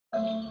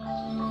Let's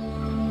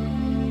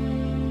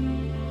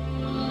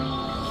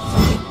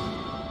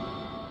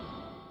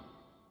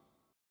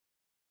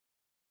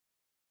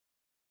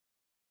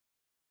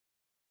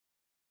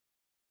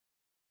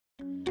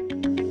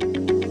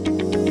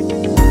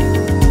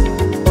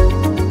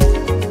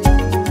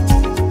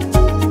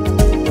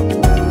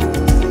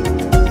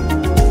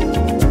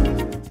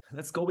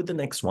go with the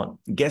next one.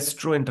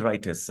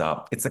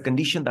 Gastroenteritis. It's a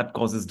condition that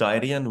causes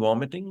diarrhea and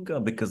vomiting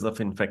because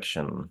of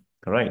infection.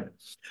 Right.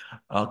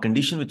 A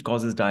condition which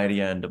causes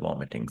diarrhea and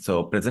vomiting.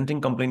 So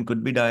presenting complaint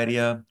could be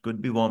diarrhea,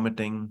 could be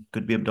vomiting,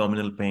 could be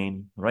abdominal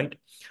pain, right?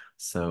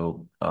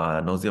 So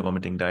nausea,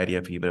 vomiting,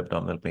 diarrhea, fever,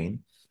 abdominal pain.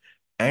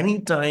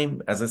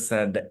 Anytime, as I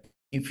said,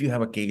 if you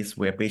have a case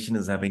where patient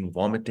is having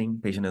vomiting,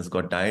 patient has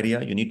got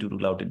diarrhea, you need to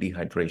rule out a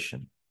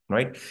dehydration,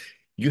 right?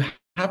 You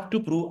have to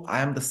prove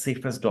I am the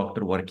safest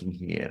doctor working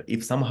here.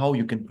 If somehow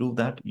you can prove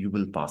that, you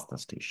will pass the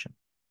station.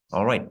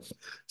 All right.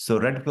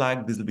 So red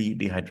flag, this will be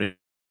dehydration.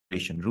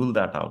 Rule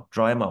that out.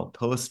 Dry mouth,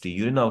 thirsty,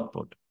 urine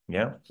output.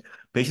 Yeah.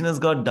 Patient has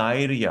got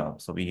diarrhea.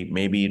 So we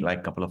maybe like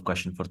a couple of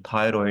questions for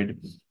thyroid.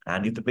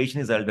 And if the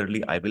patient is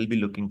elderly, I will be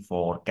looking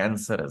for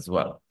cancer as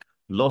well.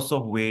 Loss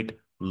of weight,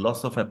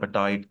 loss of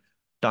appetite,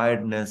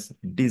 tiredness,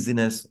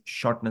 dizziness,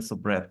 shortness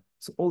of breath.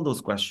 So all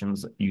those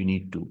questions you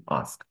need to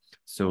ask.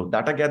 So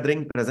data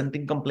gathering,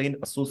 presenting complaint,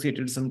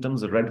 associated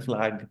symptoms, red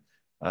flag,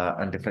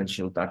 and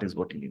differential, that is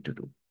what you need to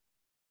do.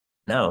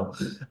 Now,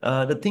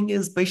 the thing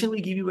is, patient will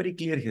give you very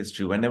clear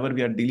history. Whenever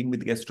we are dealing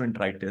with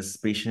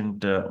gastroenteritis,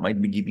 patient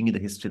might be giving you the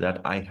history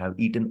that I have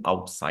eaten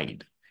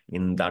outside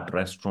in that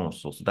restaurant.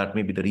 So that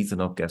may be the reason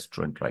of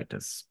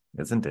gastroenteritis,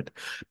 isn't it?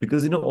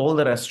 Because, all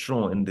the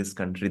restaurant in this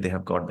country, they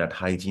have got that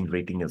hygiene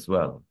rating as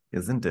well,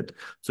 isn't it?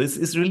 So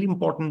it's really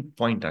important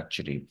point,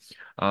 actually,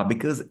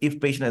 because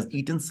if patient has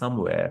eaten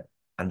somewhere,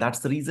 and that's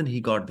the reason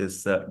he got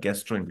this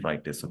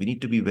gastroenteritis. So we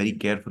need to be very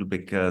careful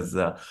because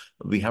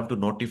we have to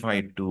notify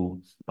it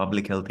to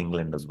Public Health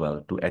England as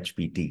well, to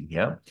HPT.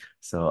 Yeah.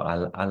 So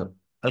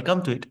I'll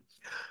come to it.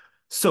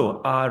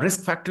 So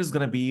risk factor is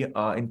going to be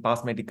in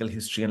past medical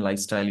history and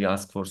lifestyle. You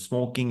ask for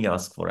smoking, you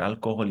ask for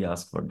alcohol, you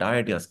ask for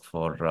diet, you ask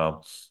for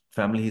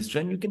family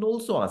history. And you can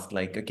also ask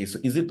like, okay, so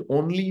is it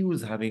only you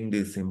who's having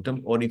this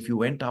symptom? Or if you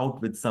went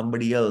out with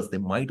somebody else, they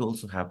might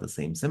also have the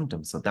same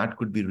symptoms. So that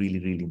could be really,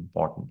 really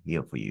important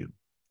here for you.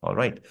 All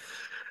right.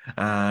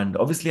 And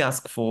obviously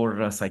ask for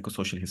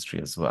psychosocial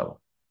history as well.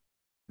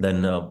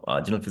 Then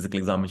general physical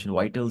examination,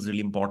 vitals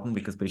really important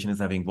because patient is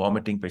having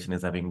vomiting, patient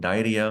is having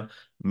diarrhea.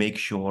 Make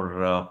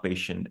sure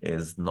patient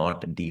is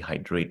not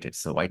dehydrated.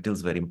 So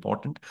vitals very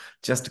important.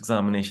 Chest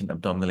examination,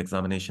 abdominal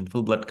examination,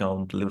 full blood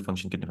count, liver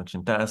function, kidney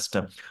function test.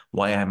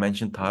 Why I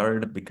mentioned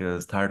thyroid,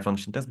 because thyroid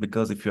function test,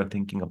 because if you're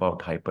thinking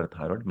about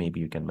hyperthyroid, maybe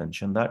you can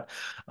mention that.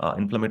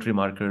 Inflammatory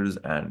markers,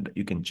 and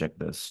you can check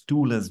the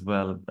stool as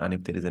well. And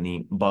if there is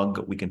any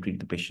bug, we can treat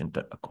the patient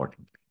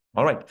accordingly.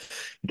 All right.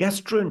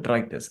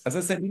 Gastroenteritis. As I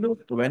said,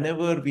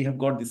 whenever we have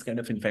got this kind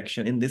of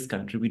infection in this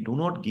country, we do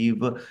not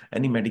give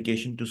any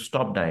medication to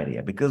stop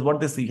diarrhea because what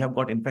they say, you have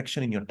got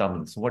infection in your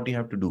tummy. So what do you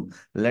have to do?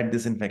 Let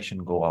this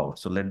infection go out.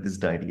 So let this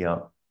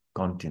diarrhea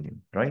continue,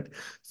 right?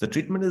 So the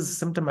treatment is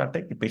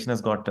symptomatic. If patient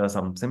has got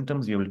some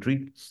symptoms, you will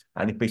treat.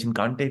 And if patient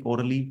can't take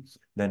orally,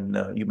 then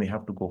you may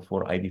have to go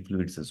for IV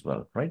fluids as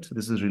well, right? So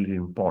this is really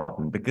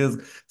important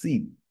because,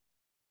 see,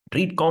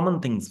 treat common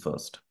things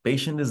first.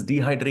 Patient is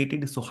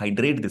dehydrated, so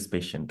hydrate this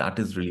patient. That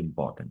is really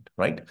important,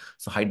 right?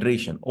 So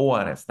hydration,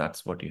 ORS,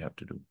 that's what you have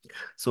to do.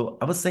 So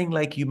I was saying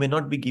like you may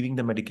not be giving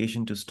the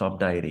medication to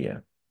stop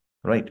diarrhea,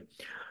 right?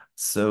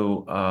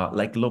 So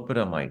like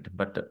loperamide,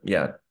 but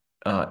yeah,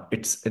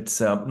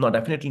 it's no,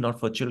 definitely not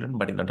for children,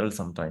 but in adults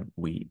sometime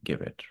we give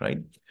it, right?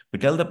 We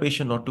tell the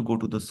patient not to go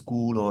to the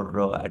school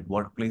or at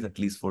workplace at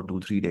least for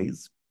 2-3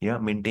 days. Yeah,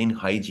 maintain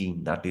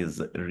hygiene. That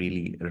is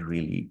really,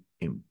 really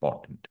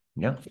important.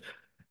 Yeah.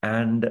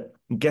 And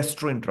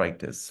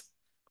gastroenteritis,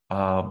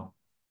 uh,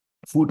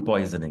 food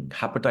poisoning,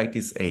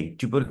 hepatitis A,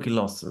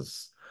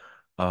 tuberculosis,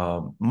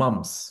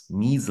 mumps,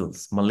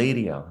 measles,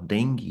 malaria,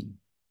 dengue,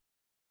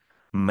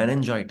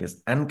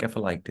 meningitis,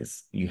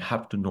 encephalitis, you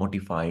have to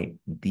notify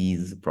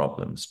these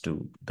problems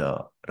to the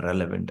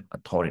relevant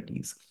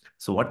authorities.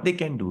 So what they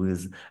can do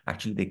is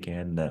actually they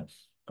can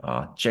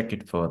check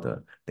it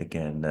further. They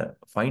can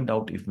find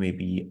out if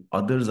maybe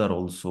others are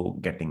also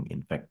getting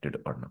infected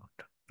or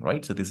not.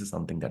 Right. So this is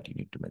something that you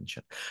need to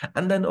mention.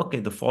 And then,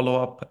 okay, the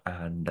follow-up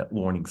and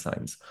warning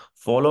signs.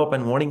 Follow-up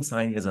and warning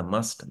sign is a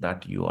must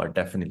that you are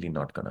definitely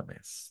not going to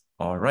miss.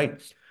 All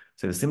right.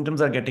 So the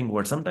symptoms are getting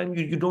worse. Sometimes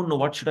you don't know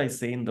what should I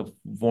say in the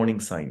warning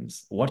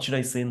signs. What should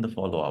I say in the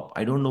follow-up?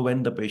 I don't know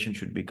when the patient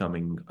should be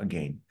coming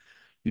again.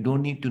 You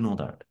don't need to know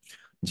that.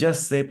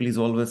 Just say, please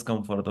always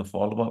come for the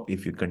follow-up.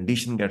 If your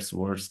condition gets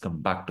worse,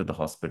 come back to the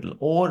hospital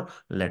or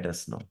let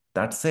us know.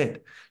 That's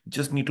it.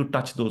 Just need to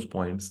touch those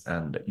points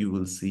and you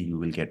will see you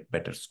will get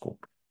better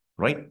scope,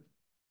 right?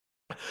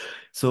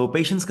 So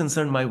patients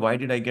concerned, why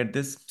did I get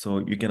this? So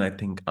you can, I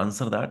think,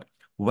 answer that.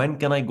 When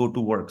can I go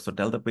to work? So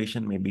tell the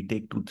patient maybe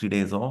take 2, 3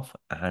 days off.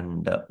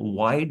 And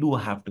why do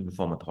I have to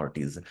inform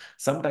authorities?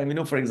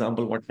 Sometimes, for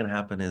example, what can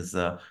happen is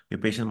your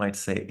patient might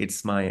say,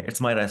 it's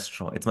my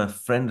restaurant, it's my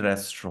friend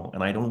restaurant,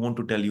 and I don't want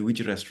to tell you which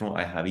restaurant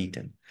I have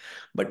eaten.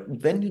 But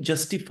when you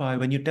justify,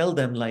 when you tell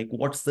them like,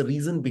 what's the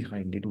reason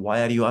behind it?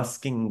 Why are you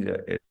asking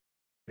it?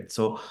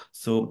 So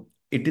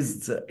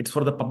it's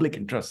for the public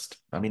interest.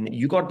 I mean,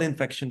 you got the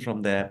infection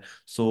from there.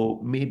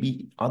 So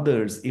maybe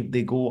others, if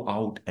they go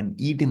out and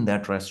eat in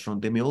that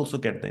restaurant, they may also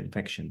get the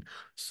infection.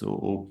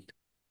 So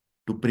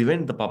to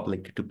prevent the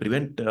public, to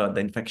prevent the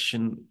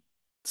infection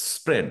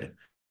spread,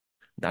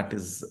 that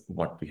is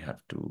what we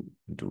have to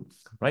do,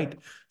 right?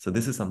 So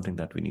this is something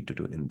that we need to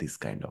do in this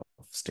kind of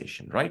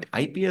station, right?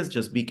 IPS,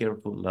 just be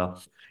careful.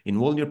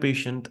 Involve your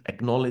patient,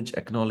 acknowledge,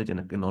 and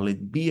acknowledge.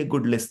 Be a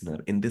good listener.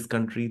 In this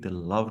country, they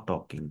love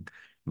talking.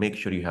 Make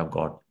sure you have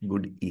got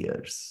good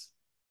ears.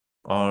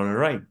 All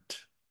right.